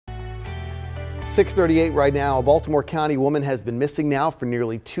6:38 right now. A Baltimore County woman has been missing now for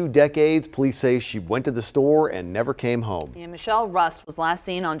nearly 2 decades. Police say she went to the store and never came home. Yeah, Michelle Rust was last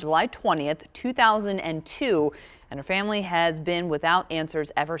seen on July 20th, 2002, and her family has been without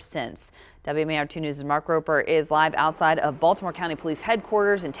answers ever since. WMAR2 News' Mark Roper is live outside of Baltimore County Police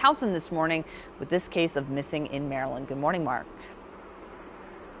headquarters in Towson this morning with this case of missing in Maryland. Good morning, Mark.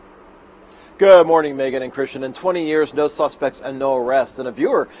 Good morning, Megan and Christian. In 20 years, no suspects and no arrests. And a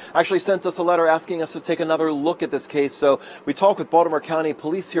viewer actually sent us a letter asking us to take another look at this case. So we talked with Baltimore County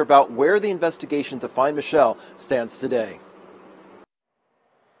Police here about where the investigation to find Michelle stands today.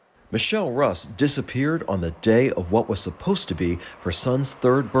 Michelle Rust disappeared on the day of what was supposed to be her son's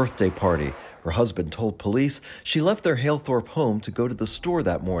 3rd birthday party. Her husband told police she left their Halethorpe home to go to the store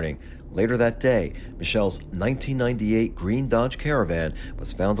that morning. Later that day, Michelle's 1998 green Dodge Caravan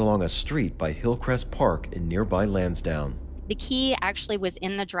was found along a street by Hillcrest Park in nearby Lansdowne. The key actually was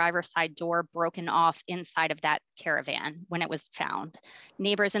in the driver's side door, broken off inside of that Caravan when it was found.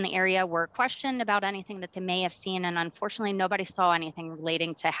 Neighbors in the area were questioned about anything that they may have seen, and unfortunately nobody saw anything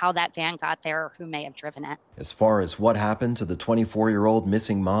relating to how that van got there or who may have driven it. As far as what happened to the 24-year-old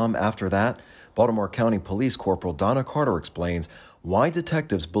missing mom after that, Baltimore County Police Corporal Donna Carter explains why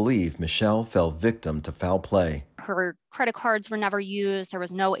detectives believe Michelle fell victim to foul play. Her credit cards were never used. There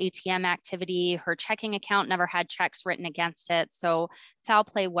was no ATM activity. Her checking account never had checks written against it. So foul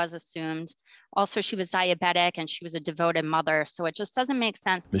play was assumed. Also, she was diabetic and she was a devoted mother. So it just doesn't make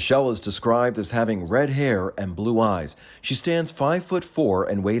sense. Michelle is described as having red hair and blue eyes. She stands 5'4"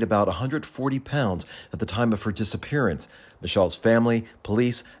 and weighed about 140 pounds at the time of her disappearance. Michelle's family,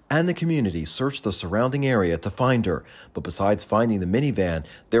 police, and the community searched the surrounding area to find her. But besides finding the minivan,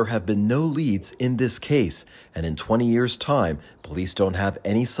 there have been no leads in this case. And in 20 years' time, police don't have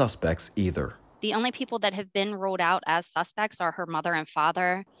any suspects either. The only people that have been ruled out as suspects are her mother and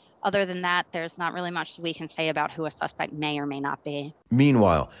father. Other than that, there's not really much we can say about who a suspect may or may not be.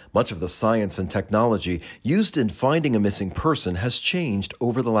 Meanwhile, much of the science and technology used in finding a missing person has changed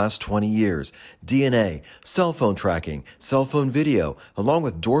over the last 20 years. DNA, cell phone tracking, cell phone video, along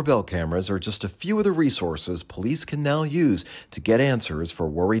with doorbell cameras are just a few of the resources police can now use to get answers for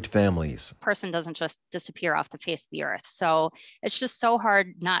worried families. A person doesn't just disappear off the face of the earth. So it's just so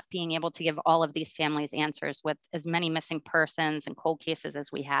hard not being able to give all of these families answers with as many missing persons and cold cases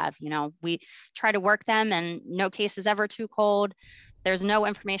as we have. You know, we try to work them and no case is ever too cold. There's no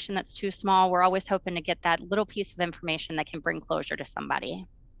information that's too small. We're always hoping to get that little piece of information that can bring closure to somebody.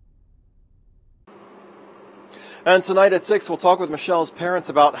 And tonight at 6, we'll talk with Michelle's parents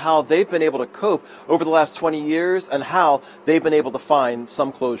about how they've been able to cope over the last 20 years and how they've been able to find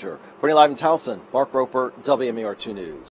some closure. Reporting live in Towson, Mark Roper, WMAR2 News.